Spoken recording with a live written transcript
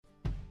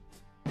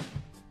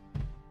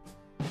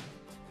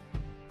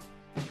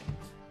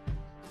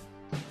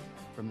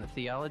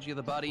Theology of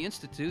the Body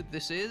Institute.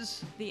 This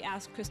is the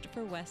Ask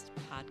Christopher West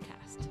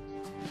podcast.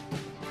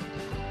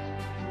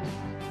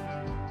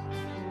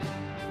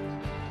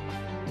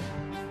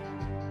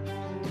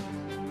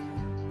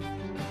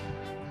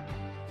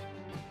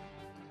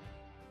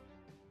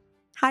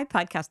 Hi,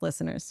 podcast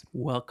listeners.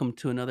 Welcome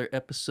to another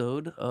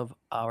episode of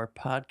our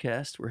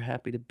podcast. We're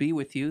happy to be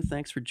with you.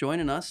 Thanks for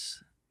joining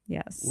us.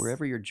 Yes.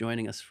 Wherever you're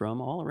joining us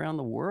from, all around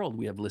the world,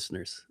 we have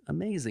listeners.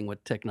 Amazing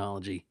what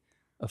technology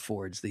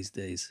affords these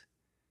days.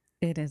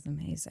 It is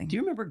amazing. Do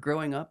you remember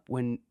growing up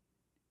when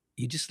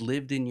you just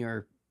lived in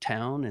your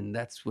town and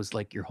that was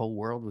like your whole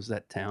world was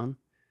that town?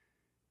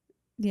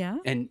 Yeah.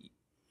 And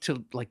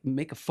to like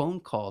make a phone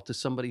call to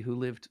somebody who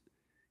lived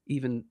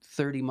even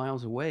 30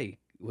 miles away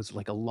was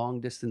like a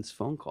long distance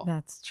phone call.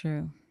 That's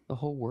true. The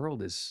whole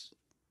world is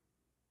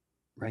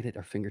right at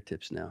our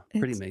fingertips now.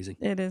 Pretty amazing.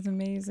 It is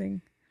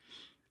amazing.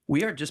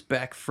 We are just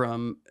back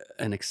from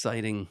an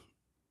exciting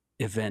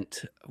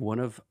event. One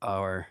of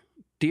our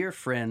dear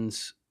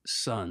friends'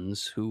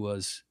 sons, who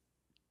was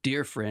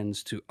dear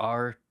friends to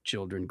our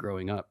children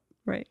growing up,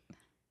 right,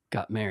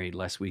 got married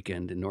last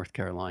weekend in North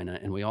Carolina,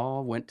 and we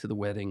all went to the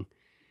wedding.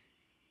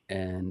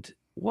 And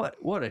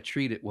what a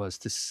treat it was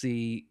to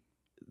see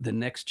the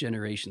next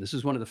generation. This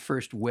is one of the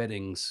first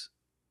weddings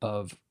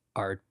of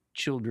our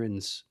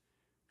children's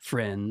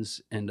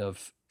friends and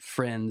of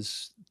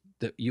friends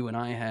that you and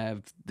I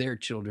have, their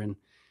children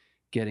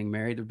getting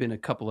married. There have been a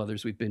couple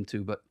others we've been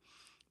to, but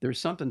there's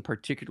something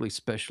particularly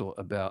special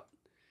about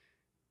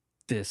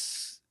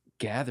this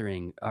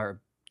gathering.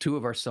 Two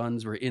of our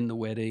sons were in the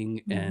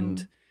wedding,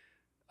 and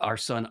our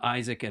son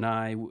Isaac and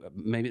I,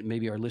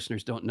 maybe our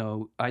listeners don't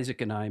know, Isaac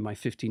and I, my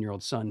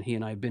 15-year-old son, he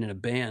and I have been in a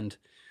band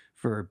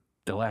for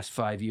the last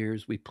 5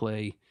 years. We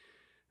play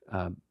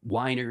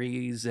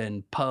wineries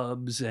and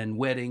pubs and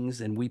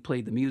weddings, and we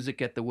played the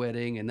music at the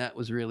wedding, and that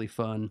was really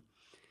fun.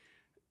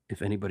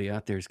 If anybody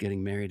out there is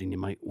getting married and you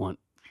might want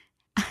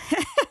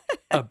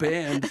a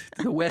band,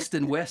 the West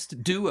and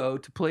West duo,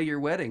 to play your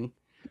wedding,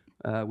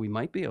 we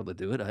might be able to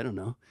do it. I don't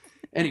know.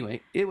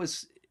 Anyway, it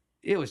was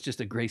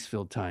just a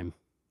grace-filled time.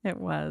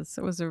 It was.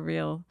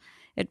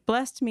 It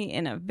blessed me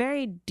in a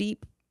very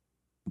deep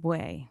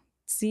way.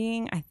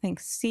 Seeing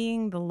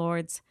the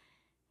Lord's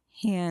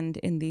hand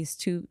in these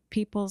two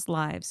people's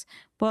lives.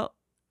 Well,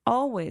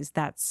 always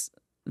that's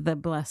the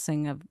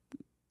blessing of,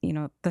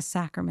 the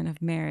sacrament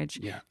of marriage.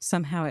 Yeah.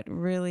 Somehow it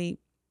really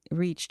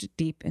reached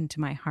deep into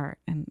my heart,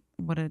 and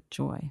what a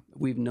joy.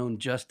 We've known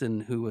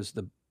Justin, who was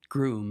the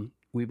groom.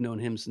 We've known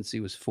him since he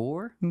was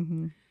 4.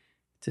 Mm-hmm.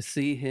 To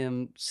see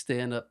him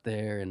stand up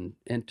there and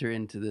enter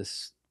into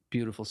this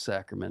beautiful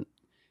sacrament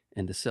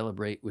and to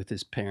celebrate with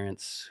his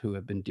parents, who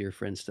have been dear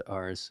friends to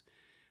ours.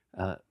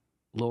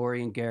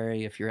 Lori and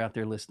Gary, if you're out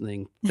there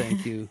listening,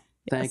 thank you.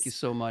 Yes. Thank you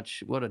so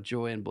much. What a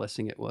joy and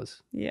blessing it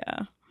was.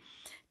 Yeah.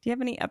 Do you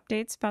have any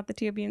updates about the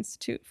TOB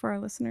Institute for our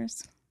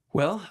listeners?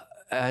 Well,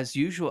 as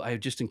usual, I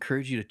just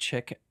encourage you to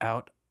check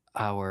out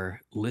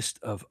our list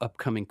of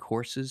upcoming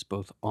courses,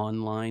 both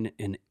online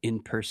and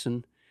in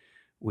person.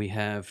 We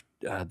have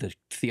the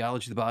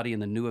Theology of the Body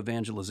and the New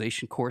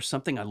Evangelization course.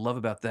 Something I love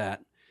about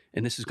that,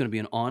 and this is going to be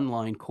an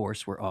online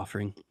course we're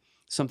offering.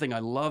 Something I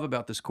love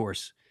about this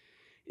course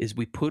is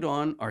we put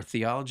on our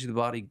Theology of the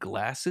Body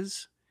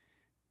glasses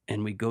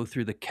and we go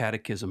through the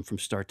catechism from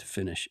start to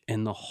finish,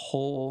 and the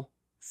whole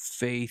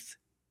faith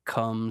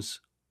comes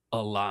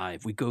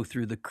alive. We go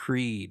through the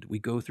creed, we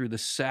go through the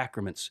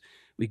sacraments,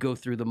 we go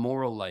through the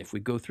moral life, we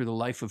go through the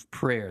life of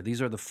prayer.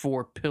 These are the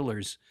 4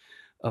 pillars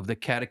of the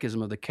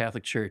Catechism of the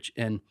Catholic Church.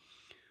 And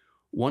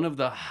one of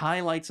the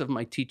highlights of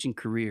my teaching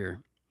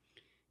career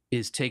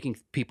is taking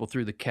people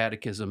through the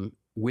catechism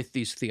with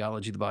these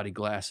Theology of the Body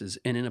glasses.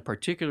 And in a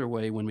particular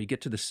way, when we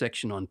get to the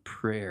section on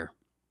prayer,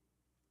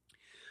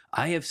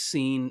 I have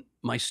seen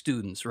my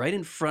students right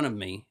in front of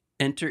me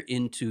enter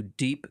into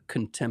deep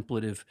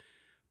contemplative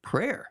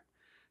prayer,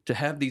 to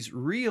have these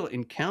real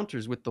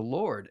encounters with the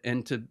Lord,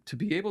 and to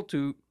be able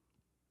to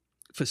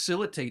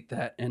facilitate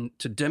that and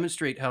to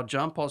demonstrate how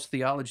John Paul's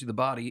Theology of the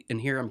Body, and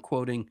here I'm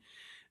quoting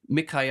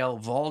Michael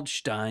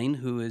Waldstein,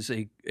 who is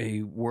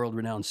a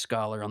world-renowned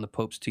scholar on the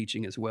Pope's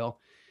teaching as well.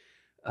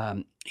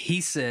 He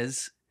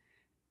says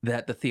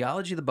that the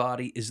Theology of the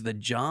Body is the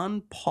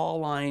John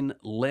Pauline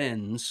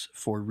lens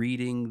for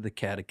reading the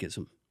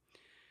Catechism.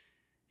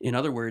 In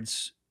other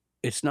words,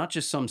 it's not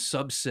just some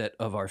subset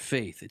of our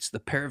faith. It's the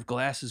pair of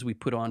glasses we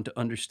put on to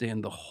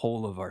understand the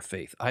whole of our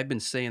faith. I've been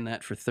saying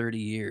that for 30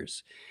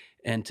 years.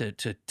 And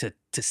to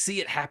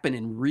see it happen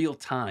in real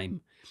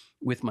time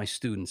with my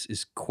students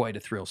is quite a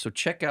thrill. So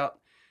check out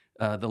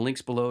the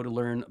links below to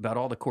learn about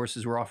all the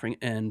courses we're offering,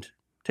 and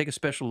take a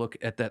special look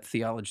at that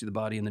Theology of the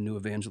Body and the New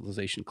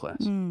Evangelization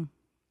class. You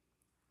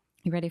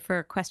ready for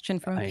a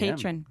question from a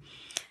patron?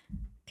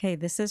 Okay,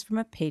 this is from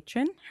a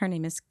patron. Her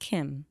name is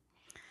Kim.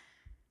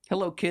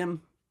 Hello,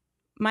 Kim.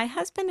 My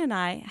husband and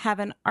I have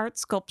an art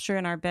sculpture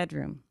in our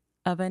bedroom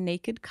of a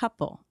naked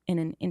couple in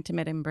an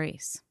intimate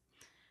embrace.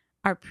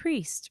 Our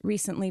priest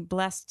recently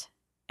blessed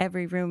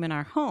every room in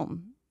our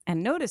home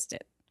and noticed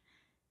it.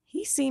 He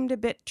He seemed a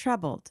bit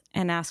troubled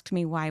and asked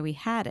me why we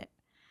had it.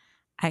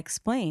 I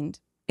explained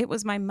it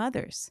was my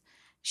mother's.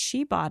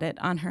 She bought it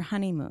on her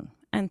honeymoon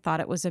and thought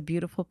it was a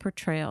beautiful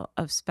portrayal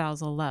of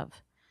spousal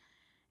love.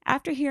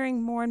 After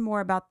hearing more and more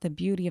about the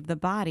beauty of the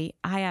body,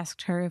 I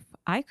asked her if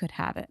I could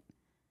have it.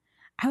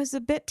 I was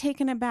a bit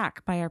taken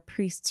aback by our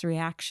priest's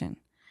reaction.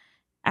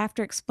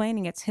 After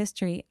explaining its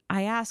history,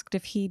 I asked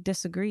if he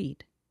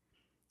disagreed.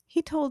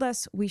 He told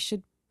us we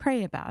should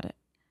pray about it.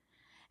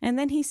 And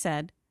then he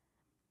said,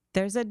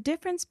 "There's a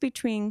difference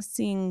between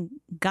seeing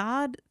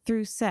God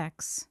through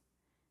sex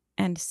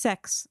and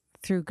sex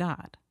through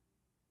God."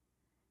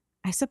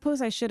 I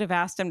suppose I should have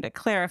asked him to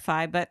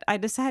clarify, but I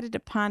decided to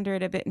ponder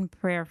it a bit in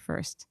prayer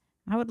first.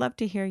 I would love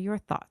to hear your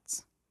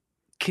thoughts.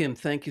 Kim,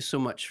 thank you so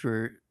much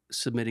for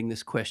submitting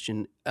this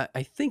question.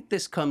 I think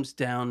this comes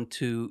down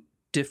to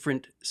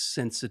different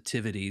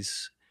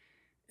sensitivities,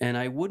 and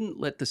I wouldn't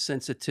let the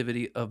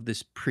sensitivity of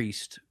this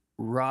priest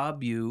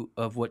rob you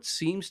of what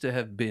seems to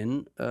have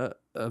been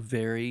a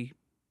very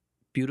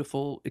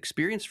beautiful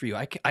experience for you.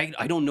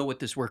 I don't know what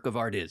this work of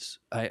art is.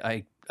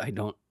 I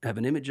don't have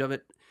an image of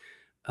it,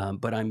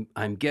 but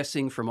I'm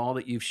guessing from all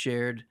that you've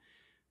shared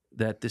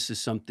that this is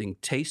something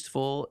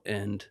tasteful,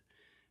 and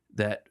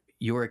that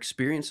your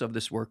experience of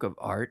this work of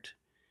art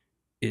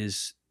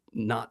is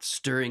not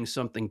stirring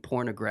something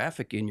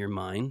pornographic in your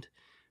mind,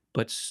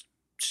 but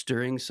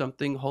stirring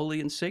something holy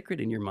and sacred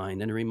in your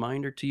mind, and a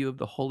reminder to you of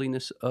the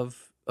holiness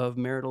of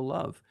marital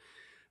love.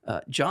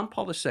 John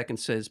Paul II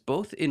says,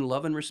 both in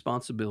Love and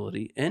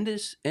Responsibility and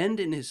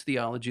in his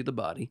Theology of the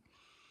Body,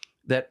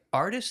 that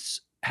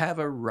artists have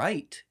a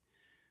right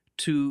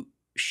to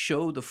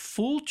show the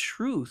full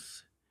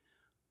truth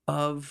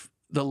of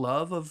the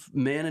love of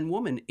man and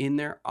woman in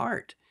their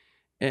art.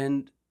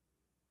 And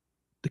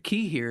the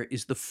key here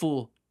is the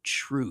full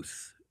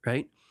truth,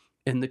 right?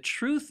 And the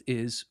truth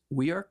is,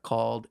 we are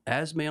called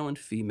as male and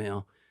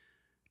female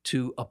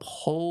to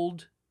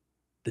uphold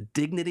the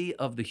dignity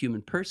of the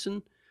human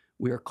person.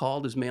 We are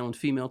called as male and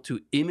female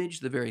to image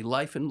the very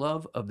life and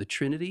love of the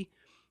Trinity.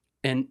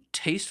 And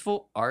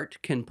tasteful art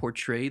can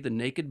portray the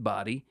naked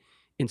body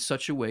in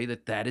such a way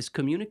that that is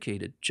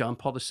communicated. John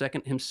Paul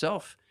II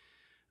himself,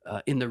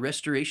 in the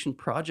restoration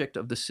project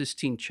of the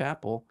Sistine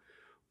Chapel,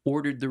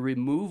 ordered the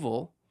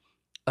removal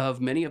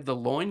of many of the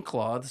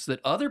loincloths that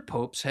other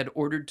popes had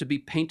ordered to be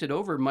painted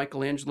over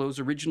Michelangelo's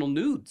original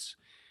nudes.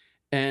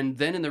 And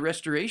then in the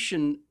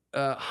restoration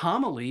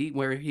homily,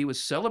 where he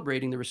was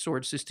celebrating the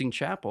restored Sistine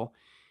Chapel,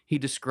 he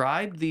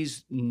described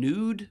these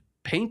nude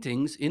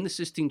paintings in the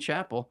Sistine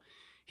Chapel.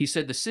 He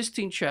said the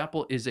Sistine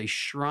Chapel is a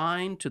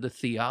shrine to the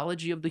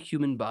theology of the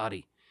human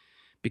body,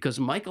 because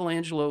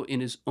Michelangelo, in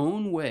his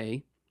own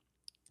way,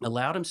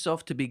 allowed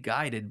himself to be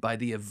guided by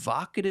the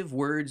evocative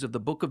words of the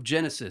book of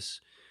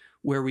Genesis,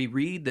 where we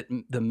read that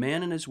the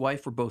man and his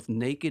wife were both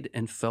naked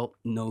and felt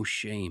no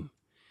shame.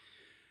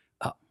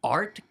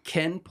 Art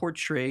can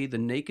portray the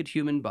naked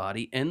human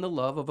body and the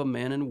love of a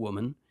man and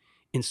woman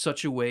in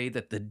such a way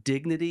that the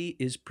dignity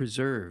is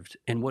preserved,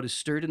 and what is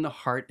stirred in the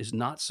heart is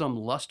not some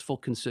lustful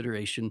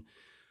consideration,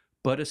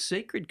 but a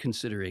sacred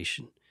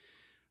consideration.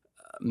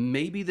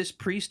 Maybe this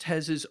priest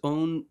has his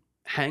own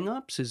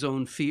hang-ups, his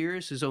own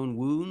fears, his own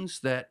wounds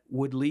that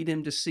would lead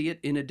him to see it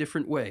in a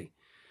different way.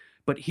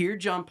 But here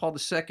John Paul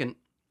II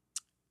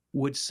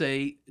would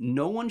say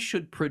no one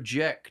should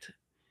project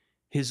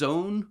his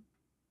own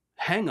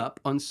hang-up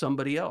on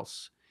somebody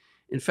else.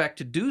 In fact,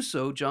 to do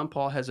so, John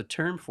Paul has a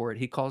term for it.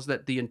 He calls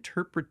that the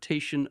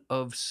interpretation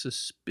of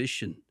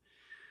suspicion,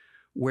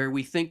 where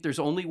we think there's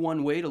only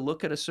one way to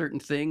look at a certain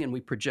thing and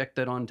we project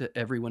that onto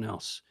everyone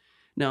else.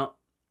 Now,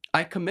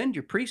 I commend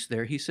your priest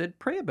there. He said,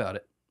 pray about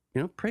it.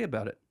 Pray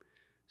about it.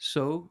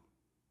 So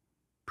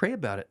pray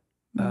about it.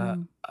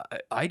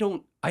 I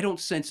don't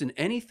sense in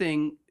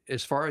anything,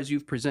 as far as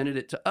you've presented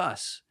it to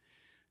us,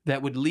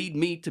 that would lead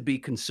me to be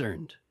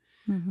concerned.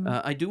 Mm-hmm.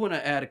 I do want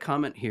to add a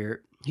comment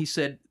here. He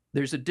said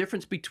there's a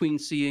difference between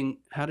seeing,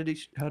 how did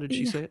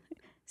she say it?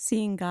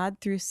 Seeing God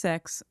through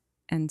sex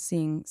and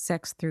seeing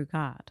sex through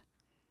God.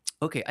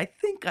 Okay, I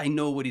think I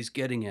know what he's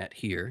getting at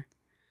here.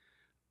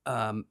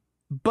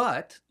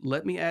 But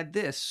let me add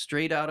this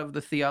straight out of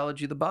the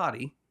Theology of the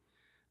Body.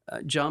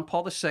 John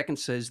Paul II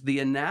says the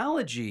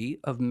analogy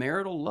of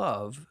marital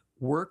love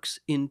works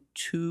in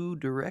two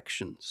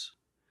directions.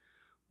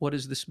 What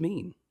does this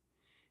mean?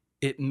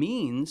 It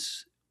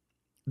means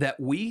that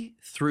we,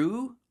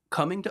 through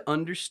coming to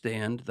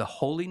understand the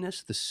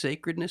holiness, the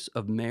sacredness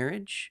of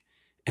marriage,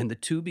 and the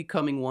two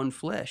becoming one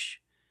flesh,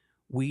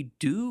 we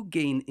do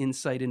gain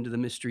insight into the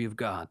mystery of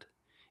God.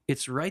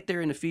 It's right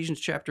there in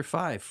Ephesians chapter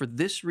 5. For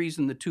this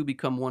reason, the two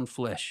become one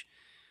flesh.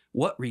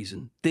 What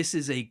reason? This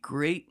is a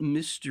great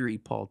mystery,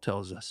 Paul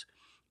tells us,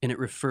 and it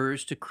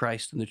refers to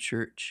Christ and the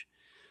church.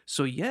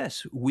 So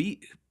yes, we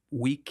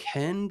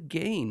can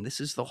gain. This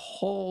is the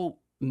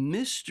whole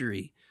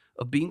mystery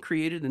of being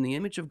created in the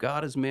image of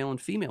God as male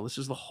and female. This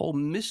is the whole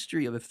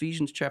mystery of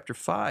Ephesians chapter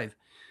 5,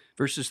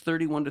 verses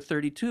 31 to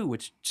 32,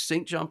 which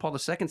St. John Paul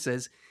II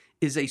says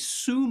is a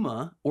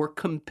summa or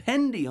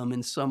compendium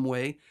in some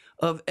way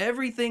of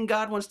everything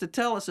God wants to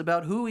tell us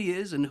about who he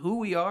is and who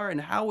we are and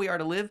how we are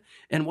to live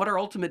and what our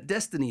ultimate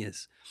destiny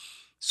is.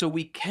 So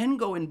we can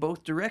go in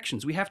both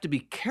directions. We have to be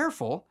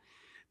careful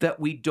that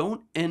we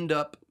don't end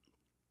up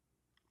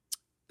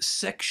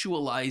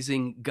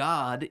sexualizing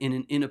God in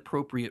an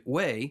inappropriate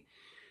way.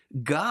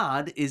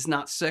 God is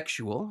not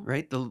sexual,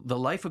 right? The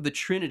life of the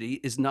Trinity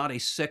is not a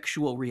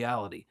sexual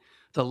reality.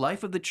 The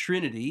life of the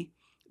Trinity,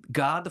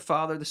 God the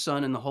Father, the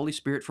Son, and the Holy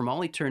Spirit from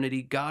all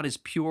eternity, God is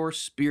pure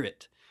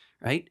spirit,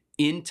 right?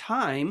 In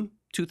time,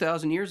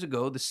 2,000 years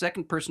ago, the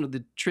second person of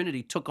the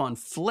Trinity took on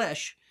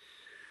flesh.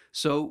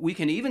 So we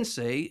can even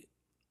say,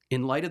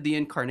 in light of the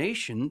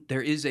incarnation,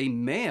 there is a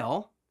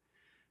male,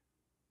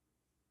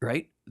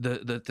 right?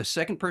 The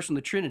second person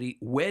of the Trinity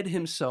wed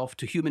himself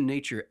to human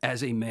nature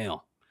as a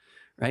male,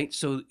 right?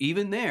 So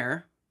even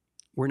there,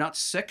 we're not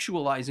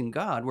sexualizing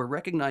God. We're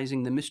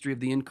recognizing the mystery of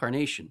the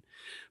incarnation.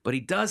 But he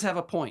does have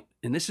a point,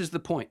 and this is the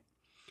point.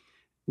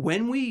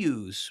 When we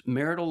use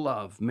marital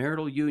love,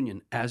 marital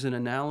union, as an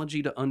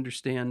analogy to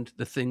understand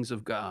the things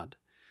of God,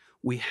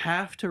 we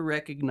have to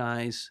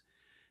recognize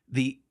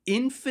the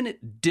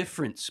infinite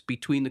difference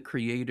between the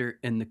creator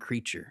and the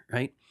creature,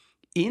 right?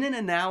 In an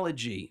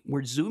analogy,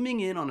 we're zooming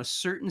in on a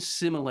certain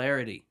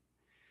similarity,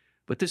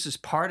 but this is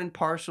part and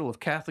parcel of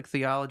Catholic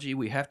theology.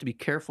 We have to be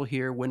careful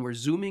here. When we're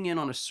zooming in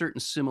on a certain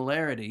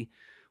similarity,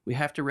 we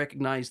have to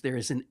recognize there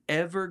is an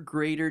ever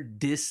greater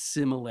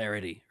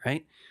dissimilarity,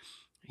 right?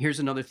 Here's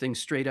another thing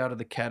straight out of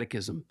the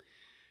Catechism.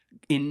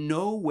 In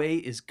no way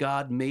is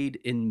God made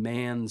in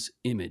man's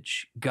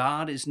image.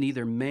 God is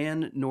neither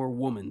man nor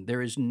woman.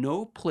 There is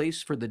no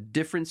place for the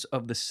difference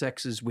of the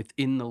sexes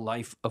within the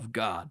life of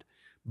God.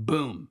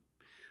 Boom.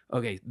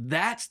 Okay,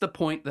 that's the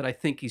point that I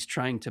think he's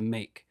trying to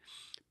make.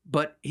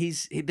 But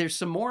there's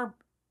some more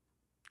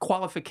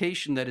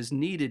qualification that is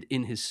needed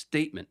in his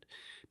statement,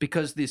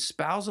 because the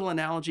spousal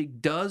analogy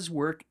does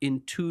work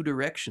in two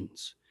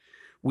directions.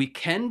 We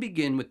can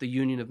begin with the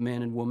union of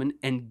man and woman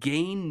and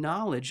gain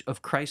knowledge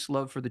of Christ's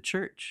love for the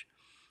church.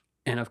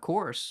 And of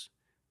course,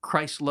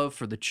 Christ's love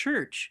for the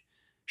church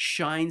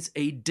shines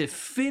a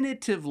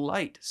definitive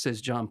light,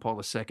 says John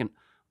Paul II,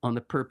 on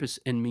the purpose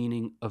and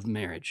meaning of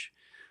marriage.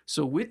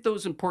 So with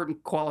those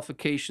important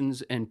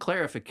qualifications and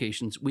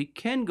clarifications, we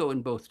can go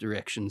in both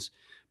directions,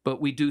 but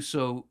we do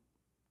so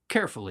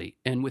carefully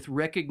and with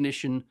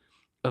recognition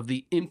of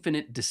the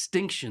infinite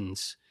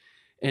distinctions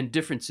and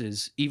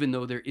differences, even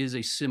though there is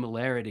a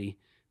similarity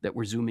that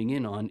we're zooming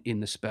in on in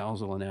the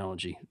spousal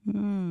analogy.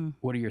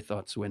 What are your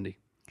thoughts, Wendy?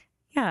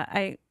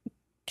 Yeah,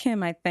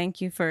 Kim, I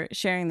thank you for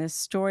sharing this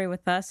story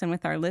with us and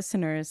with our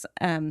listeners.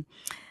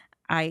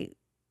 I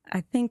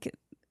think,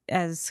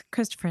 as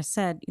Christopher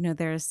said,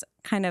 there's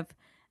kind of,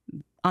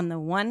 on the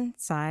one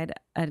side,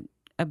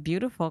 a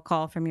beautiful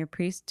call from your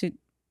priest to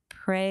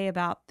pray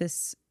about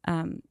this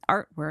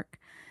artwork.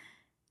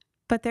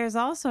 But there's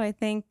also, I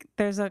think,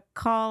 there's a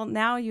call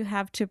now you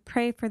have to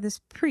pray for this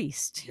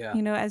priest. Yeah.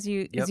 As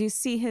you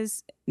see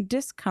his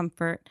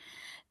discomfort,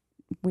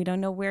 we don't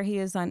know where he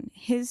is on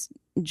his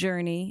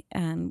journey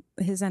and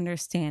his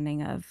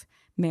understanding of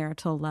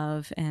marital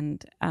love,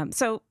 and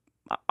so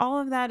all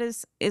of that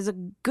is a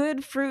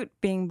good fruit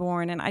being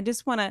born. And I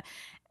just want to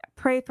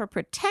pray for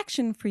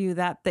protection for you,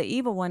 that the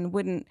evil one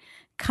wouldn't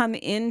come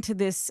into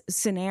this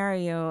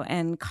scenario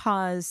and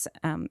cause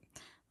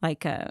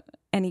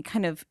any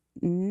kind of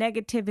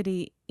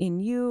negativity in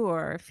you,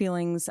 or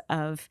feelings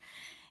of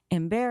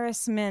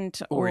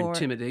embarrassment or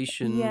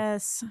intimidation.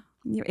 Yes,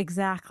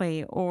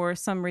 exactly. Or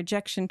some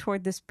rejection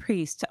toward this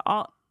priest.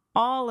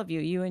 All of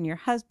you and your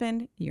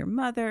husband, your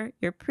mother,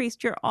 your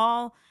priest, you're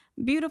all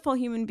beautiful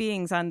human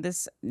beings on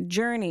this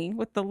journey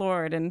with the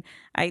Lord. And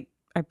I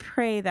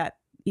pray that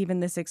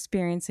even this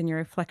experience and your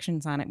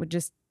reflections on it would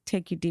just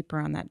take you deeper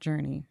on that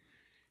journey.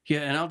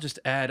 Yeah, and I'll just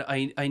add,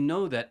 I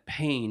know that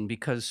pain,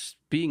 because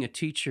being a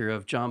teacher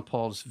of John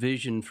Paul's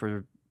vision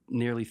for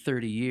nearly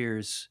 30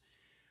 years,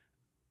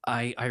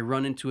 I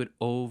run into it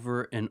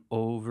over and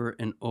over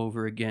and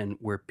over again,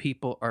 where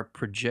people are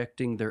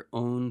projecting their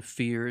own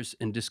fears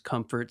and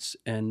discomforts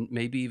and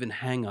maybe even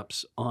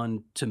hang-ups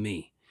onto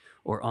me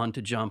or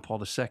onto John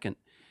Paul II.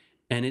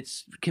 And it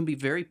can be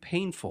very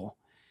painful.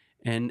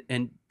 And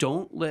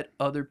don't let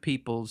other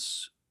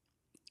people's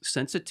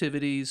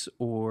sensitivities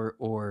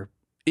or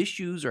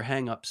issues or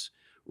hang-ups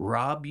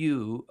rob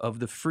you of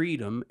the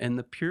freedom and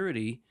the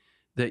purity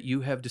that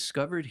you have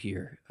discovered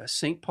here.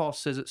 St. Paul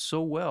says it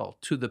so well: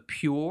 to the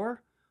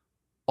pure,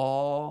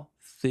 all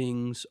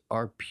things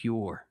are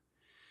pure.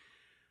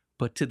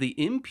 But to the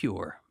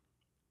impure,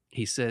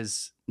 he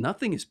says,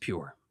 nothing is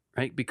pure,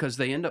 right? Because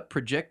they end up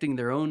projecting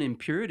their own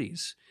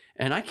impurities.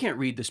 And I can't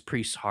read this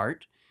priest's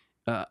heart.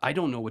 I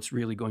don't know what's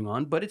really going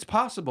on, but it's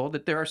possible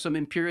that there are some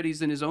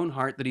impurities in his own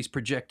heart that he's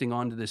projecting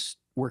onto this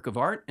work of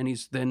art, and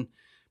he's then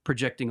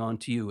projecting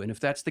onto you. And if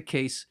that's the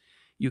case,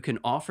 you can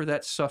offer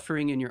that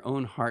suffering in your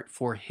own heart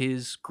for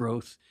his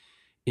growth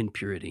in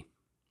purity.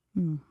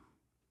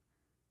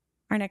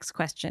 Our next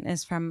question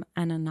is from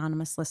an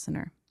anonymous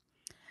listener.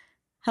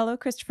 Hello,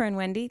 Christopher and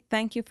Wendy.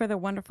 Thank you for the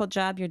wonderful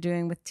job you're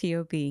doing with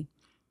TOB.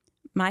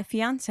 My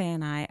fiance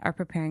and I are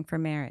preparing for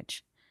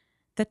marriage.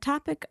 The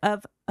topic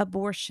of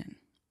abortion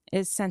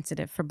is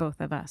sensitive for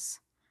both of us.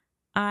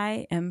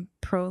 I am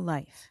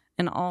pro-life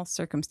in all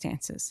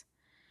circumstances,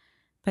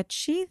 but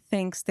she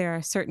thinks there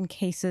are certain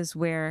cases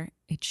where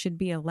it should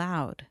be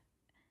allowed,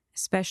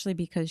 especially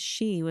because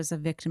she was a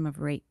victim of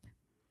rape.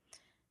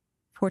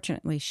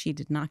 Fortunately, she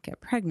did not get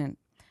pregnant,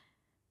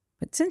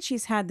 but since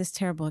she's had this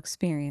terrible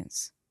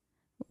experience,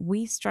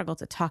 we struggle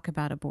to talk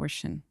about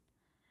abortion.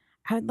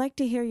 I would like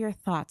to hear your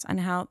thoughts on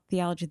how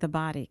Theology of the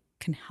Body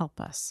can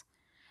help us.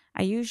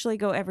 I usually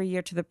go every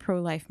year to the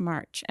pro-life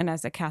march, and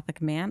as a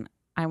Catholic man,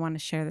 I want to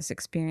share this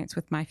experience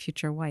with my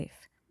future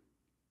wife.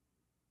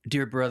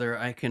 Dear brother,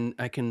 I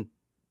can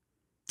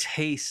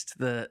taste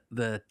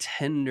the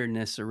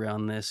tenderness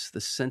around this,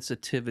 the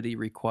sensitivity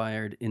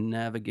required in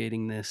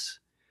navigating this.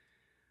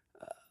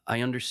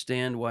 I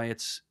understand why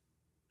it's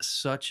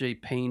such a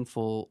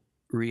painful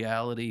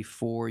reality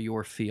for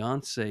your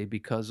fiance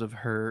because of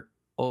her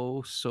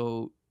oh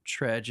so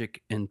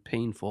tragic and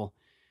painful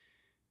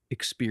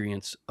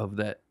experience of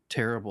that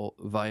terrible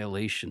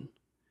violation.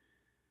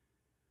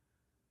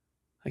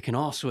 I can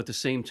also at the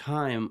same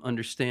time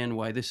understand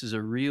why this is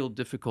a real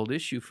difficult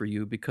issue for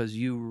you, because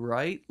you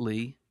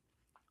rightly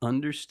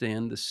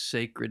understand the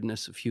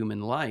sacredness of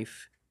human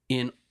life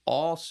in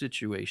all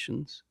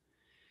situations,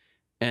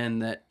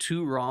 and that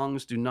two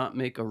wrongs do not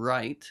make a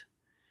right.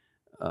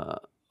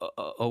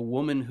 A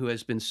woman who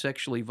has been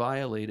sexually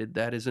violated,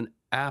 that is an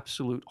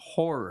absolute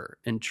horror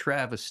and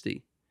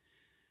travesty.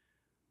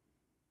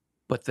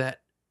 But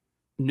that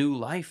new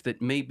life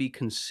that may be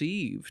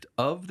conceived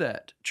of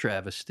that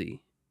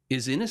travesty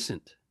is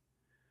innocent.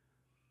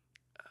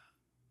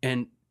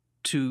 And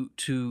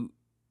to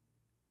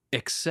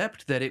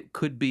accept that it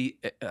could be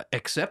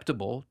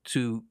acceptable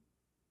to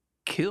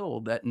kill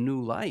that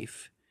new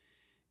life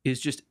is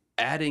just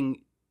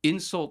adding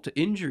insult to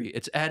injury.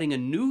 It's adding a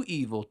new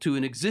evil to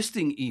an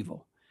existing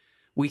evil.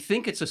 We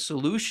think it's a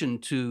solution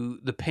to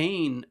the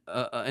pain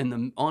and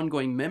the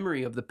ongoing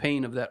memory of the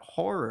pain of that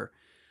horror,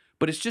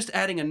 but it's just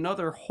adding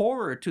another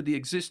horror to the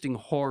existing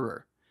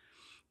horror.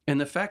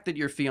 And the fact that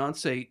your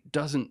fiance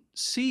doesn't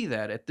see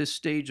that at this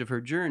stage of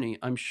her journey,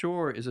 I'm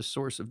sure, is a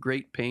source of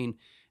great pain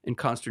and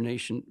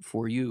consternation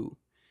for you.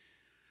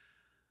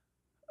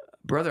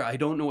 Brother, I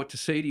don't know what to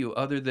say to you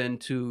other than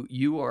to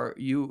you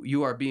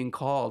are being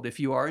called. If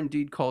you are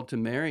indeed called to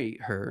marry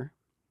her,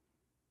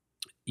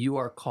 you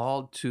are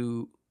called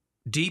to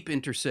deep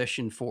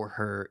intercession for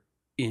her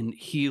in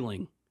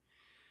healing.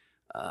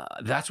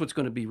 That's what's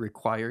going to be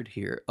required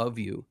here of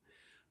you.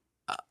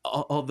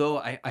 Although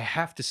I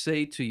have to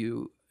say to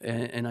you,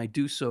 and I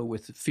do so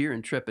with fear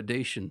and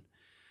trepidation,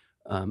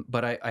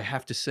 but I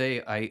have to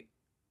say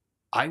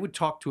I would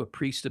talk to a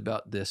priest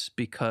about this,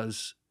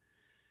 because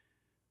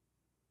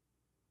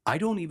I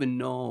don't even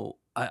know.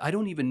 I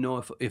don't even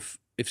know if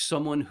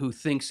someone who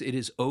thinks it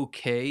is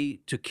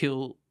okay to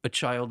kill a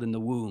child in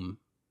the womb,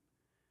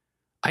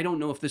 I don't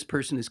know if this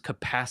person is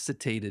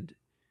capacitated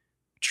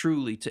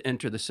truly to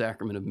enter the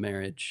sacrament of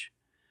marriage.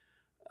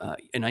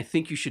 And I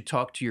think you should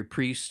talk to your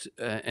priest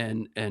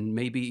and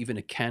maybe even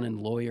a canon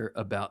lawyer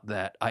about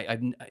that. I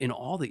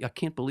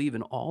can't believe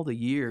in all the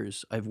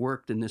years I've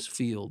worked in this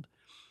field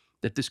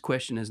that this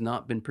question has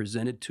not been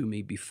presented to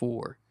me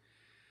before.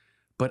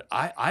 But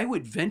I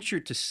would venture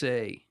to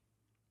say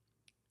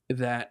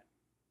that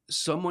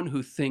someone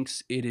who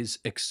thinks it is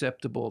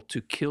acceptable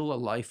to kill a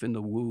life in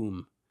the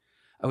womb,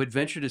 I would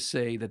venture to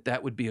say that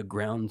that would be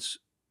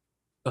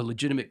a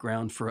legitimate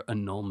ground for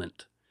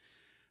annulment.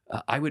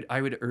 I would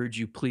urge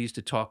you, please,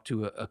 to talk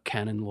to a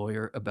canon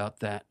lawyer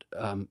about that,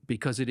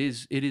 because it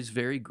is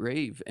very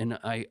grave, and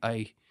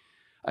I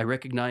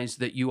recognize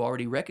that you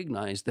already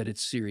recognize that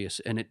it's serious,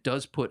 and it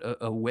does put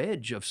a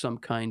wedge of some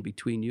kind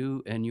between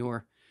you and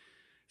your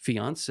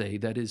fiance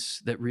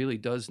that really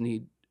does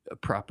need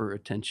proper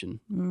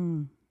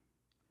attention.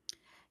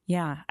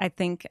 Yeah, I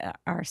think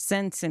our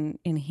sense in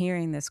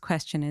hearing this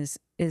question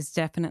is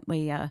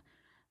definitely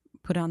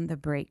put on the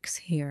brakes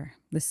here.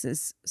 This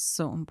is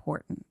so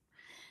important.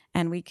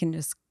 And we can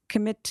just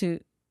commit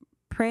to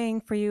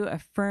praying for you,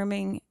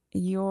 affirming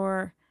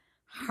your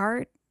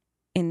heart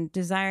in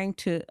desiring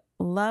to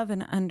love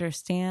and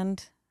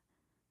understand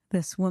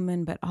this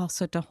woman, but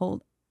also to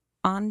hold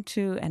on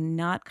to and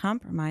not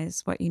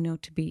compromise what you know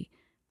to be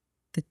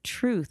the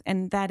truth,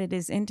 and that it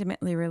is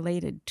intimately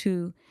related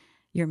to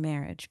your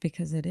marriage,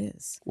 because it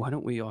is. Why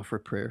don't we offer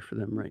prayer for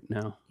them right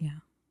now? Yeah.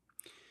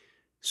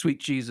 Sweet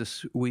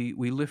Jesus, we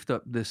lift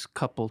up this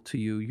couple to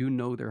you. You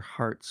know their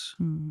hearts.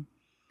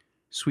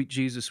 Sweet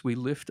Jesus, we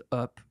lift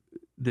up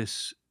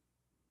this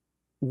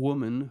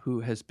woman who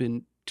has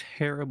been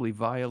terribly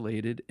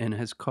violated and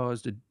has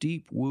caused a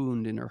deep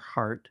wound in her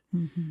heart,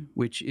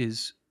 which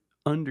is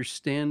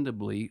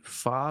understandably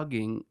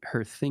fogging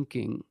her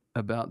thinking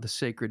about the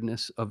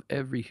sacredness of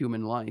every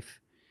human life.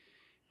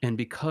 And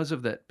because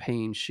of that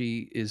pain,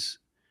 she is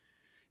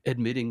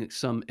admitting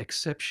some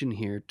exception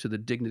here to the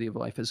dignity of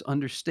life. As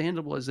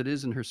understandable as it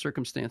is in her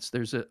circumstance,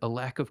 there's a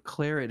lack of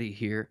clarity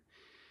here.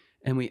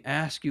 And we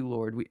ask you,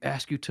 Lord, we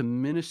ask you to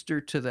minister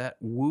to that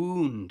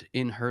wound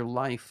in her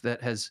life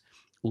that has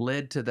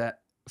led to that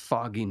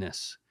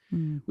fogginess.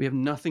 Mm. We have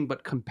nothing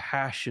but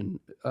compassion,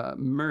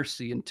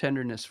 mercy, and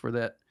tenderness for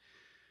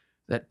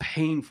that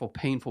painful,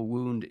 painful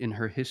wound in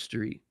her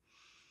history.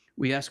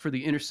 We ask for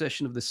the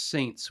intercession of the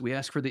saints. We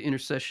ask for the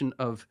intercession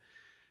of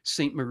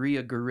Saint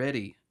Maria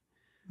Goretti,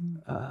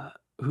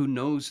 who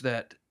knows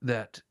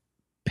that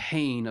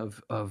pain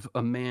of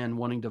a man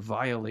wanting to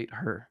violate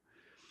her.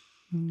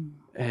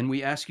 And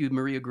we ask you,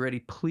 Maria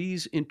Goretti,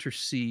 please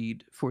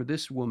intercede for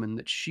this woman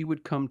that she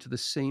would come to the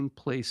same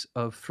place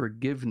of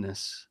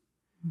forgiveness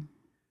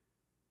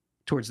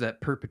towards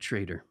that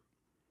perpetrator.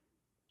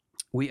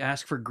 We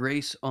ask for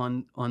grace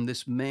on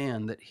this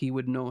man, that he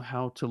would know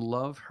how to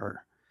love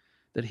her,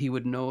 that he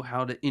would know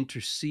how to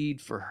intercede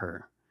for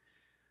her.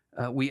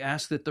 We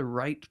ask that the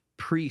right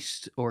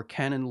priest or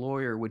canon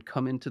lawyer would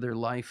come into their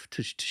life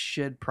to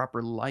shed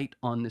proper light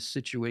on this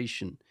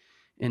situation.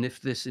 And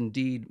if this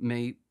indeed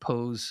may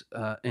pose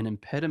an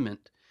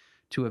impediment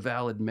to a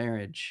valid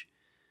marriage,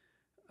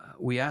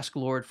 we ask,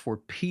 Lord, for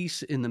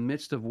peace in the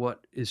midst of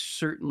what is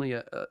certainly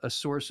a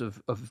source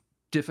of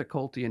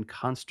difficulty and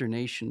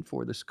consternation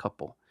for this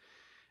couple.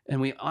 And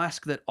we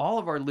ask that all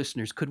of our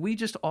listeners, could we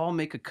just all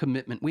make a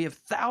commitment? We have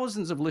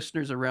thousands of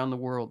listeners around the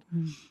world.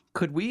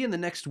 Could we in the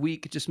next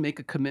week just make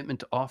a commitment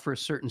to offer a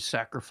certain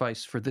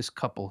sacrifice for this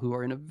couple who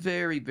are in a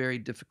very, very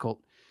difficult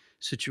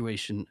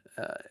situation?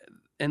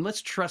 And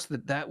let's trust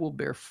that that will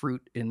bear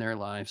fruit in their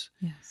lives.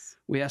 Yes.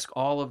 We ask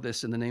all of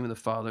this in the name of the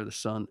Father, the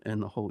Son, and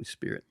the Holy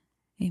Spirit.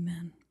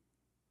 Amen.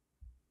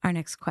 Our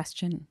next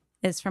question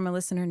is from a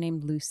listener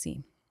named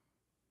Lucy.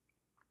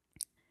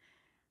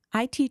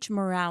 I teach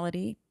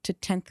morality to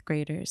 10th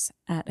graders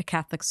at a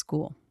Catholic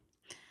school.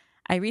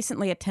 I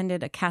recently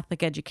attended a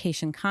Catholic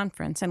education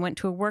conference and went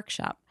to a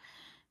workshop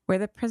where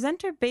the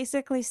presenter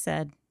basically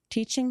said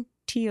teaching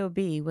TOB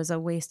was a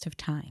waste of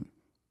time.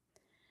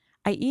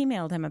 I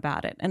emailed him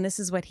about it, and this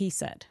is what he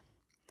said.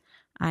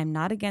 I'm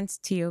not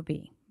against TOB,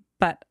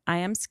 but I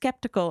am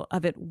skeptical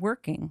of it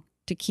working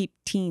to keep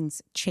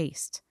teens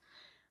chaste.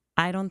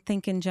 I don't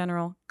think in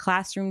general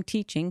classroom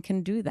teaching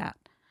can do that.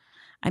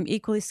 I'm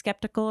equally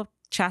skeptical of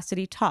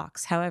chastity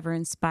talks, however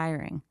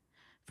inspiring.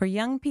 For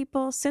young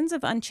people, sins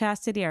of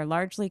unchastity are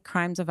largely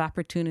crimes of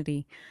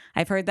opportunity.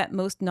 I've heard that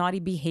most naughty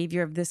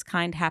behavior of this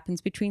kind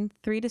happens between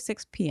 3 to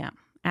 6 p.m.,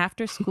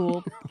 after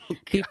school,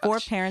 before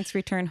parents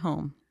return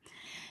home.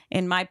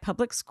 In my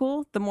public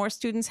school, the more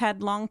students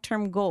had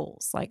long-term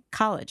goals, like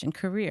college and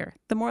career,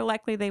 the more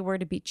likely they were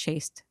to be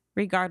chaste,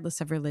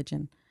 regardless of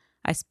religion.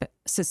 I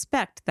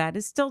suspect that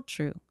is still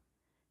true.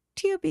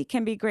 TOB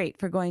can be great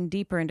for going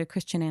deeper into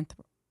Christian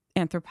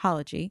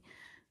anthropology,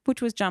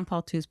 which was John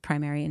Paul II's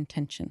primary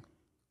intention.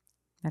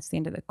 That's the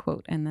end of the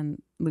quote. And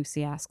then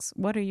Lucy asks,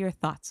 what are your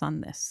thoughts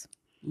on this?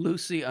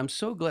 Lucy, I'm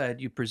so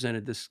glad you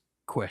presented this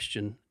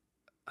question.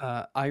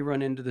 I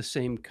run into the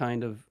same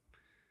kind of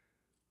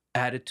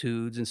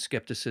attitudes and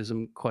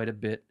skepticism quite a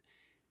bit.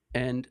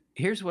 And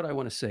here's what I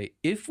want to say.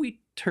 If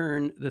we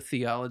turn the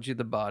theology of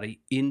the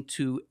body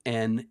into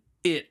an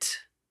it,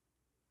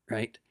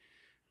 right?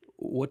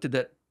 What did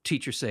that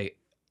teacher say?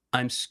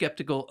 I'm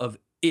skeptical of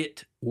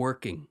it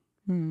working,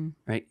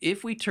 right?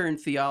 If we turn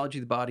theology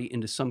of the body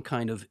into some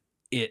kind of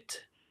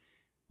it,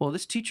 well,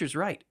 this teacher's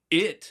right.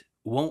 It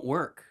won't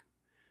work.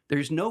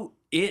 There's no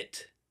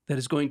it that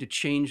is going to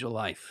change a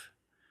life,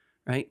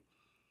 right?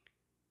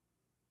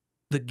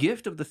 The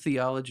gift of the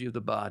theology of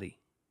the body,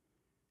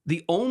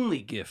 the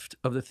only gift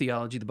of the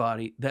theology of the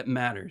body that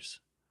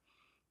matters,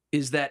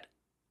 is that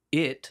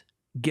it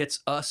gets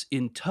us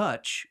in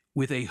touch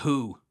with a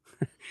who.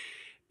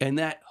 And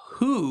that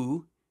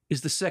who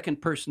is the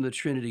second person of the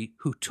Trinity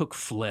who took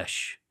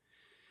flesh.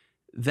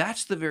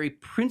 That's the very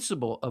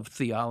principle of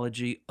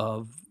theology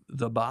of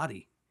the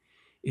body.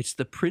 It's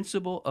the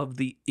principle of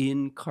the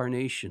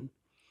incarnation.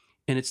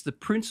 And it's the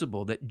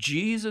principle that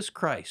Jesus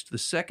Christ, the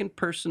second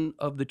person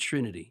of the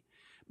Trinity,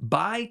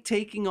 by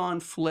taking on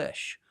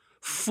flesh,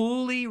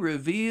 fully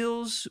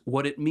reveals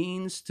what it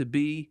means to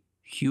be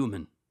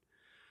human,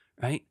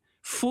 right?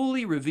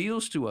 Fully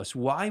reveals to us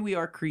why we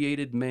are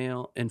created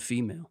male and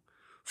female.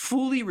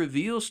 Fully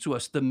reveals to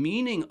us the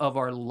meaning of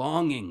our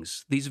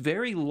longings, these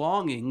very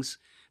longings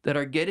that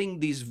are getting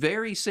these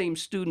very same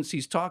students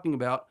he's talking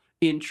about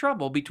in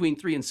trouble between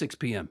 3 and 6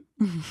 p.m.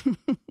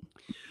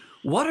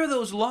 What are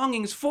those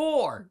longings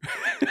for?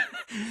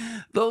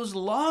 Those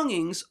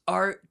longings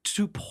are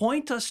to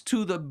point us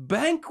to the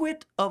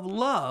banquet of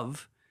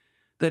love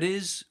that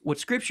is what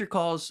Scripture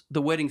calls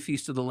the wedding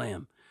feast of the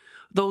Lamb.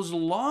 Those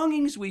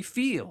longings we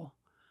feel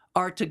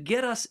are to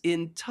get us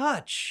in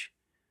touch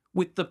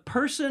with the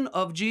person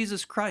of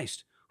Jesus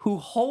Christ, who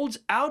holds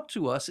out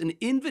to us an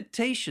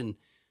invitation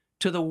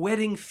to the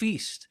wedding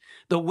feast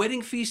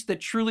that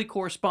truly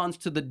corresponds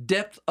to the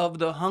depth of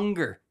the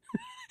hunger.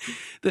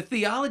 The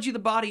theology of the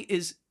body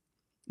is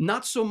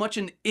not so much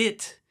an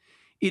it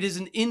is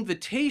an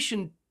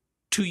invitation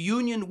to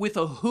union with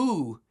a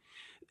who,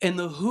 and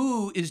the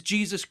who is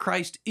Jesus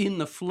Christ in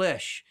the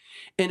flesh.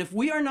 And if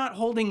we are not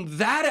holding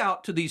that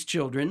out to these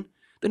children,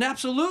 then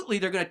absolutely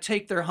they're going to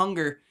take their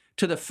hunger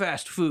to the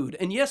fast food.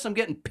 And yes, I'm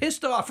getting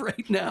pissed off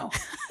right now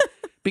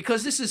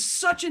because this is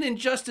such an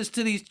injustice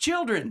to these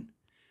children.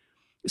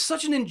 It's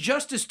such an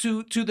injustice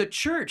to the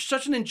church,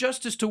 such an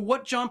injustice to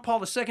what John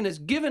Paul II has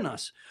given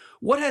us.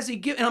 What has he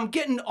given? And I'm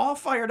getting all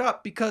fired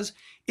up because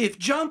if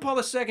John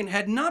Paul II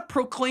had not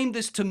proclaimed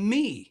this to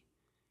me,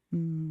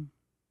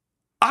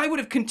 I would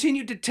have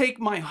continued to take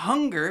my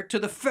hunger to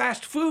the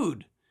fast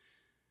food.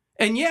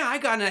 And yeah, I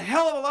got in a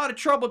hell of a lot of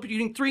trouble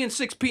between 3 and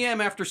 6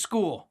 p.m. after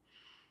school.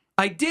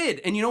 I did.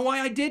 And you know why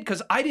I did?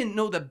 Because I didn't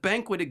know the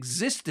banquet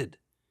existed.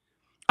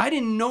 I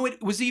didn't know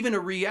it was even a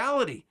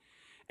reality.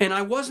 And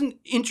I wasn't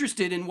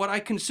interested in what I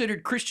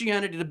considered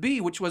Christianity to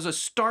be, which was a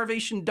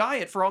starvation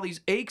diet for all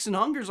these aches and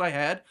hungers I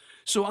had.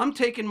 So I'm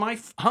taking my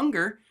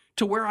hunger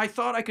to where I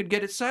thought I could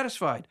get it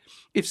satisfied.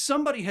 If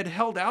somebody had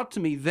held out to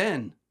me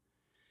then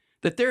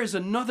that there is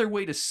another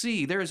way to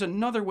see, there is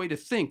another way to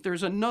think,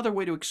 there's another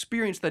way to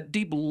experience that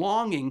deep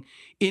longing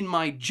in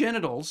my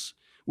genitals,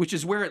 which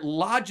is where it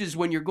lodges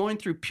when you're going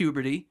through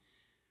puberty.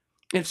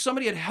 If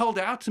somebody had held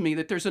out to me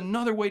that there's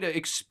another way to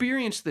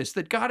experience this,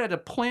 that God had a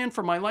plan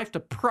for my life to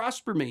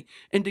prosper me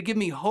and to give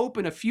me hope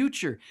in a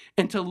future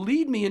and to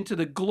lead me into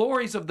the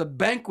glories of the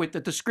banquet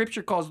that the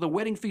scripture calls the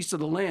wedding feast of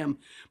the Lamb,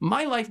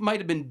 my life might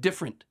have been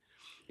different.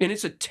 And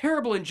it's a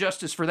terrible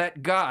injustice for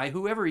that guy,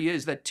 whoever he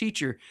is, that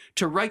teacher,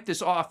 to write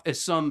this off as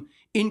some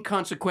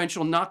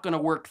inconsequential, not going to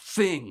work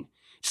thing.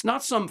 It's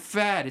not some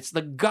fad. It's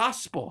the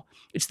gospel.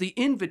 It's the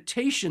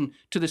invitation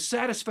to the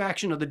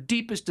satisfaction of the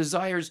deepest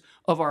desires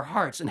of our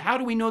hearts. And how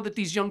do we know that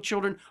these young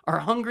children are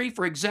hungry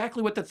for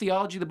exactly what the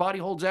theology of the body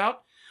holds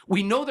out?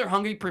 We know they're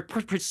hungry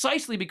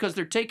precisely because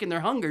they're taking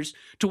their hungers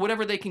to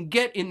whatever they can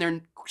get in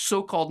their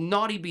so-called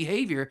naughty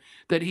behavior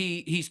that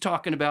he's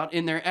talking about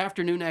in their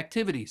afternoon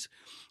activities.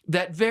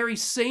 That very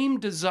same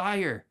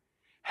desire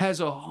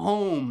has a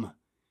home.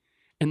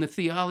 And the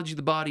theology of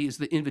the body is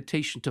the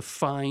invitation to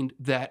find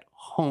that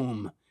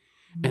home.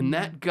 And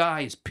that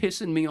guy is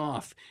pissing me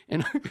off.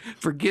 And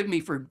forgive me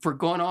for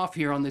going off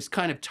here on this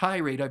kind of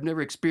tirade. I've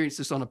never experienced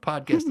this on a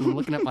podcast. And I'm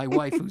looking at my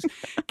wife who's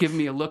giving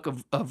me a look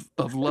of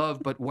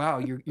love. But wow,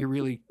 you're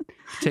really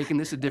taking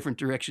this a different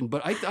direction.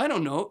 But I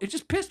don't know. It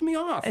just pissed me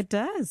off. It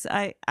does.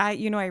 I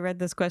read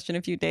this question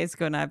a few days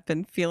ago and I've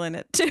been feeling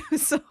it too.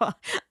 So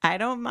I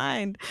don't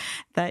mind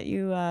that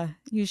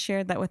you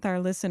shared that with our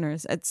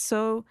listeners. It's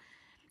so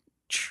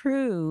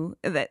true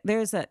that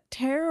there's a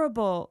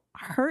terrible,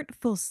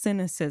 hurtful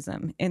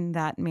cynicism in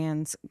that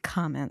man's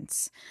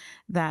comments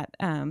that,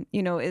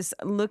 is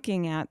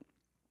looking at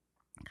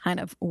kind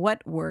of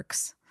what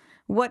works,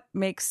 what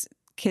makes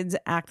kids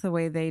act the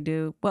way they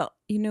do. Well,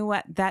 you know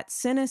what? That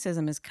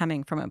cynicism is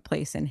coming from a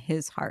place in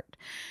his heart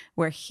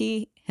where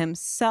he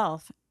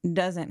himself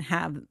doesn't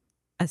have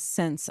a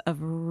sense of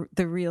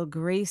the real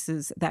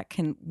graces that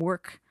can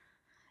work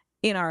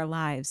in our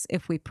lives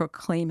if we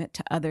proclaim it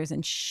to others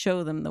and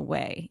show them the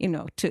way,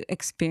 to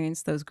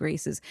experience those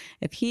graces.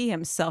 If he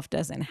himself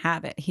doesn't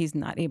have it, he's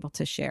not able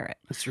to share it.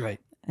 That's right.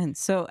 And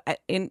so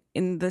in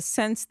the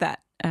sense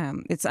that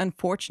it's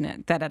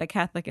unfortunate that at a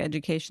Catholic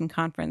education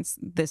conference,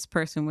 this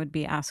person would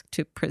be asked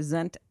to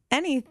present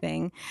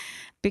anything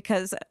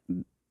because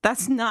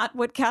that's not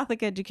what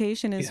Catholic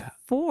education is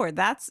for.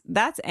 That's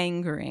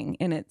angering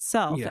in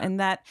itself. Yeah. And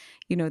that,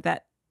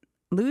 that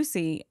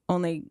Lucy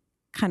only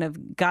kind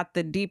of got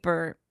the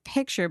deeper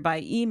picture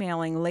by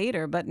emailing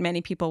later, but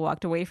many people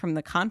walked away from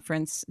the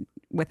conference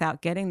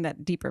without getting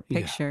that deeper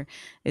picture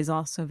is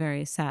also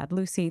very sad.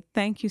 Lucy,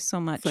 thank you so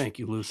much. Thank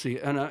you, Lucy.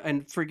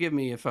 And forgive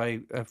me if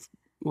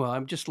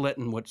I'm just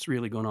letting what's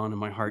really going on in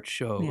my heart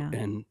show. Yeah.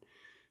 And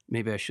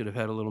maybe I should have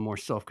had a little more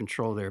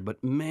self-control there.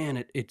 But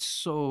man, it's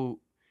so,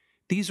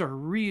 these are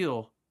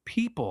real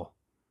people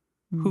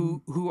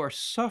who are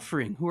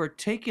suffering, who are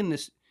taking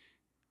this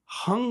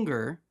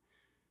hunger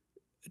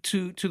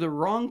to the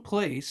wrong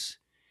place,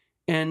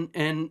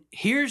 and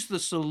here's the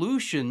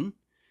solution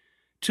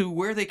to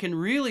where they can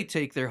really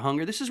take their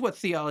hunger. This is what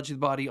theology of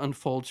the body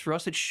unfolds for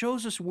us. It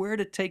shows us where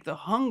to take the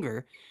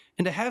hunger,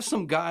 and to have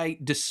some guy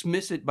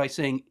dismiss it by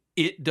saying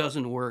it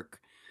doesn't work.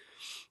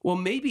 Well,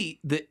 maybe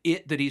the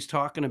it that he's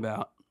talking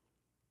about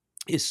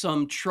is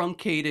some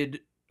truncated,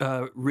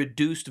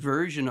 reduced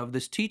version of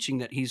this teaching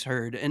that he's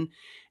heard, and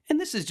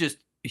this is just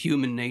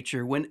human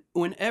nature.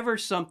 Whenever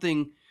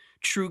something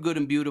true, good,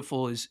 and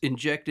beautiful is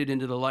injected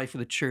into the life of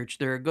the church,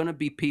 there are going to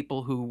be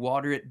people who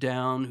water it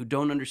down, who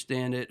don't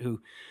understand it,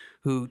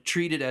 who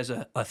treat it as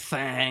a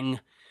thing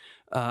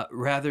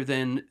rather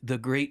than the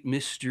great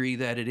mystery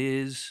that it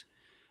is.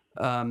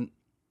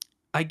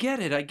 I get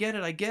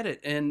it.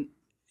 And,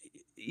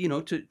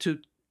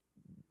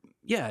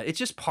 it's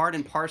just part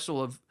and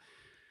parcel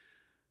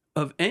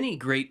of any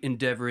great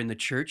endeavor in the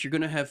church. You're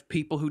going to have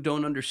people who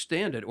don't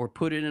understand it or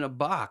put it in a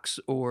box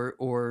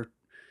or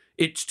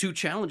it's too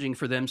challenging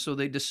for them, so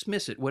they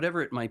dismiss it,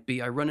 whatever it might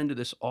be. I run into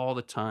this all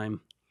the time.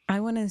 I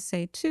want to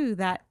say, too,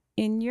 that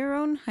in your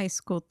own high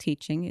school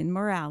teaching in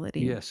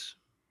morality, yes,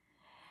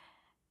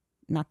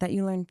 not that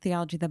you learned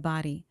theology of the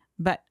body,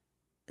 but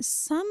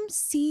some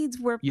seeds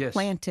were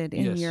planted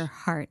in your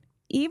heart,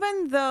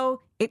 even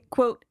though it,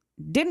 quote,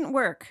 didn't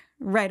work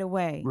right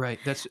away. Right.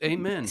 That's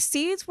amen.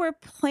 Seeds were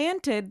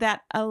planted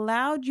that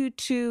allowed you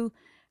to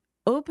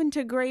open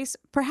to grace,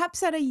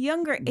 perhaps at a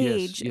younger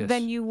age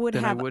than you would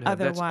Than I have would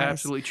have. otherwise. That's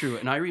absolutely true.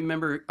 And I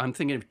remember, I'm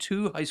thinking of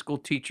 2 high school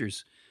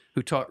teachers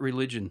who taught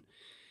religion.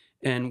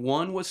 And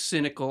one was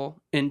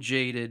cynical and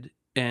jaded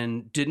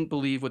and didn't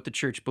believe what the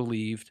church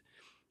believed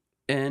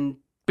and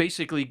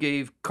basically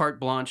gave carte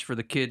blanche for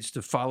the kids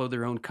to follow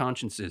their own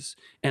consciences.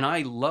 And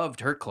I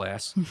loved her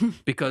class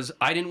because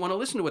I didn't want to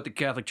listen to what the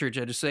Catholic Church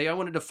had to say. I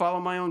wanted to follow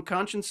my own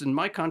conscience, and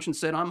my conscience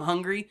said, I'm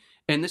hungry,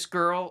 and this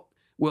girl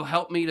will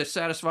help me to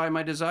satisfy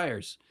my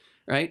desires,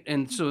 right?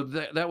 And so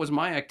that was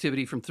my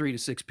activity from 3 to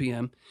 6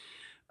 p.m.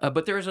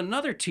 But there was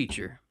another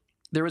teacher.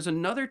 There was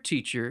another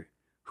teacher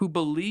who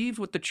believed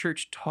what the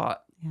church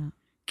taught,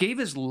 gave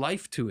his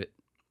life to it,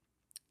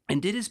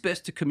 and did his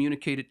best to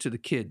communicate it to the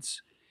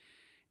kids.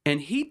 And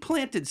he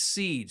planted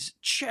seeds,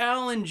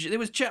 I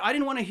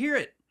didn't want to hear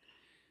it,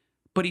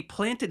 but he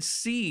planted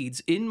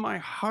seeds in my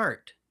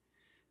heart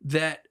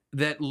that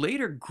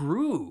later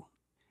grew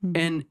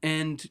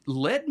and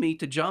led me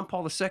to John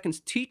Paul II's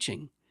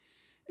teaching.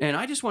 And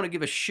I just want to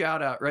give a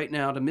shout out right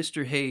now to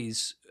Mr.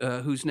 Hayes,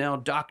 who's now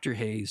Dr.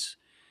 Hayes,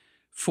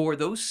 for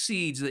those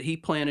seeds that he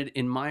planted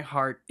in my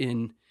heart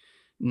in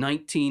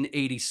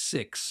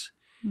 1986.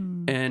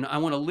 And I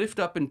want to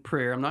lift up in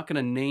prayer. I'm not going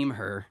to name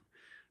her,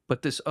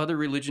 but this other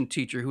religion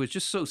teacher who is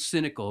just so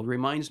cynical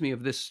reminds me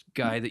of this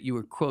guy that you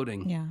were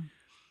quoting. Yeah.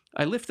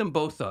 I lift them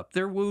both up.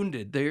 They're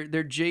wounded.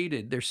 They're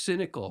jaded. They're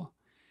cynical.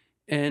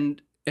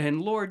 And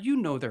Lord, you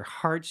know their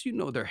hearts. You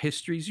know their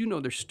histories. You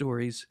know their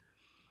stories.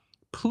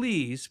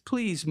 Please,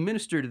 please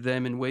minister to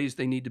them in ways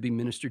they need to be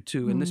ministered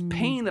to. And this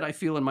pain that I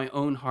feel in my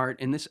own heart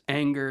and this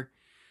anger,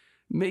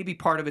 maybe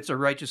part of it's a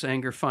righteous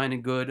anger, fine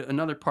and good.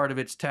 Another part of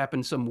it's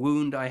tapping some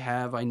wound I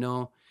have, I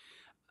know.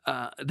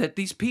 That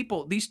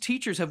these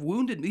teachers have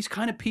wounded, these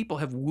kind of people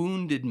have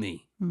wounded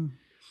me.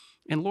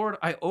 And Lord,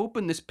 I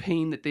open this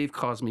pain that they've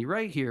caused me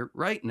right here,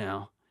 right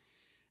now,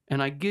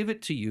 and I give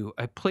it to you.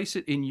 I place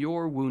it in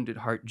your wounded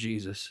heart,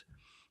 Jesus.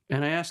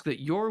 And I ask that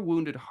your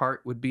wounded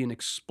heart would be an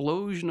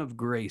explosion of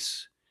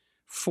grace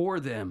for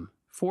them,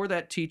 for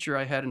that teacher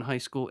I had in high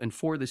school, and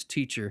for this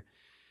teacher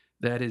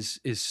that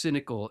is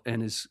cynical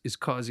and is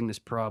causing this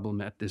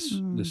problem at this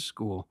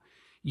school.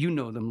 You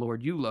know them,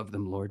 Lord. You love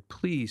them, Lord.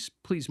 Please,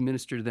 please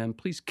minister to them.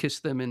 Please kiss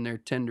them in their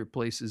tender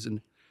places and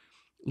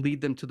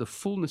lead them to the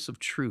fullness of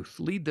truth.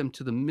 Lead them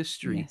to the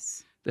mystery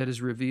that is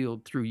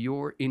revealed through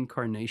your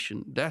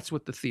incarnation. That's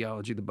what the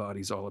theology of the body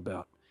is all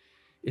about.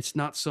 It's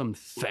not some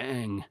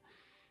thing.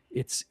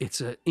 It's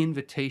an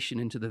invitation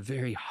into the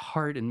very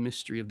heart and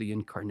mystery of the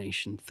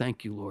incarnation.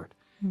 Thank you, Lord.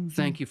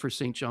 Thank you for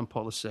St. John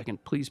Paul II.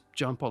 Please,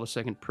 John Paul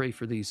II, pray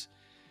for these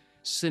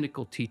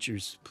cynical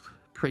teachers.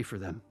 Pray for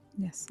them.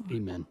 Yes, Lord.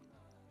 Amen.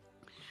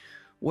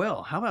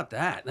 Well, how about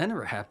that? That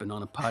never happened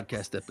on a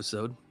podcast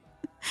episode.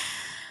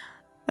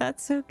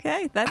 That's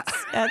okay.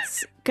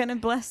 That's going to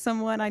bless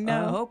someone, I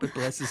know. I hope it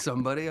blesses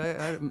somebody.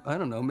 I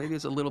don't know. Maybe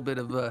it's a little bit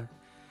of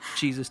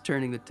Jesus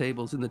turning the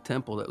tables in the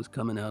temple that was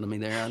coming out of me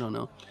there. I don't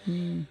know.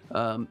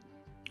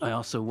 I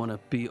also want to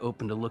be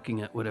open to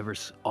looking at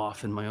whatever's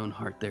off in my own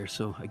heart there.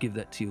 So I give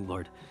that to you,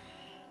 Lord.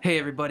 Hey,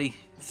 everybody.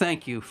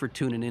 Thank you for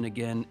tuning in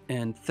again.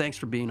 And thanks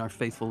for being our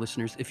faithful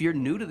listeners. If you're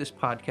new to this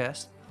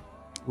podcast,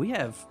 we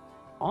have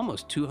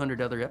almost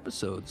 200 other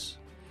episodes.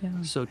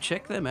 So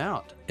check them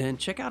out and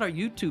check out our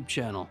YouTube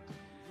channel.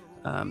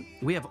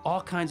 We have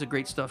all kinds of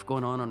great stuff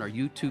going on our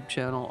YouTube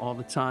channel all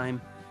the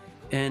time.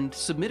 And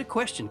submit a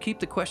question. Keep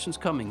the questions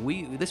coming.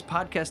 This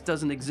podcast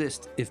doesn't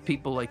exist if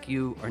people like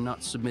you are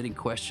not submitting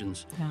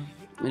questions.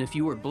 And if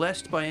you were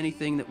blessed by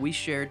anything that we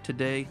shared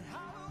today,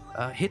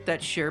 hit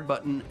that share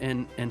button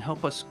and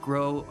help us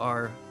grow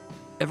our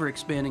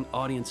ever-expanding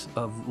audience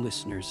of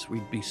listeners.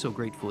 We'd be so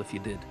grateful if you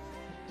did.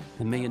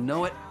 And may you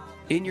know it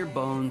in your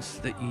bones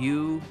that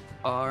you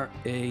are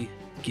a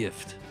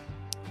gift.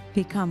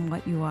 Become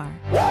what you are.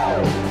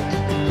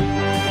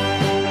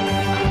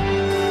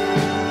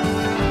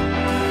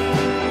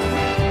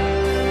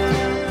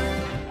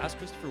 Ask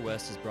Christopher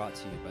West is brought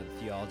to you by the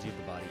Theology of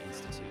the Body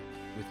Institute,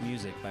 with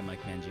music by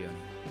Mike Mangione.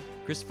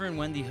 Christopher and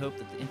Wendy hope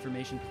that the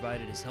information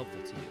provided is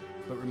helpful to you,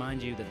 but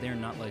remind you that they are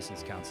not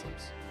licensed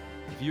counselors.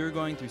 If you are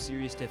going through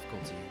serious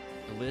difficulty,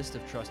 a list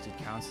of trusted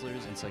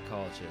counselors and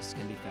psychologists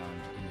can be found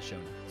in the show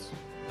notes.